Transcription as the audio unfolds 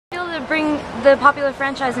bring the popular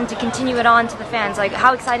franchise and to continue it on to the fans? Like,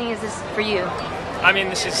 how exciting is this for you? I mean,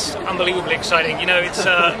 this is unbelievably exciting. You know, it's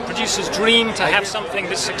a producer's dream to have something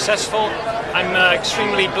this successful. I'm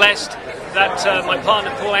extremely blessed that my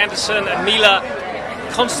partner Paul Anderson and Mila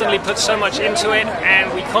constantly put so much into it,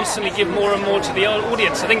 and we constantly give more and more to the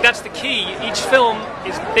audience. I think that's the key. Each film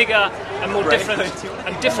is bigger and more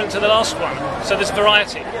different to the last one. So there's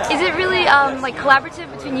variety. Is it really like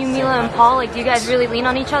collaborative between you, Mila, and Paul? Like, do you guys really lean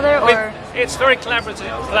on each other, or? It's very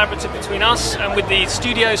collaborative between us and with the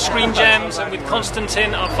studio Screen Gems and with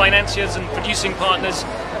Konstantin, our financiers and producing partners.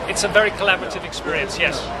 It's a very collaborative experience,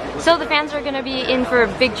 yes. So the fans are going to be in for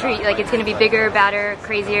a big treat. Like, it's going to be bigger, badder,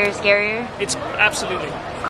 crazier, scarier? It's absolutely.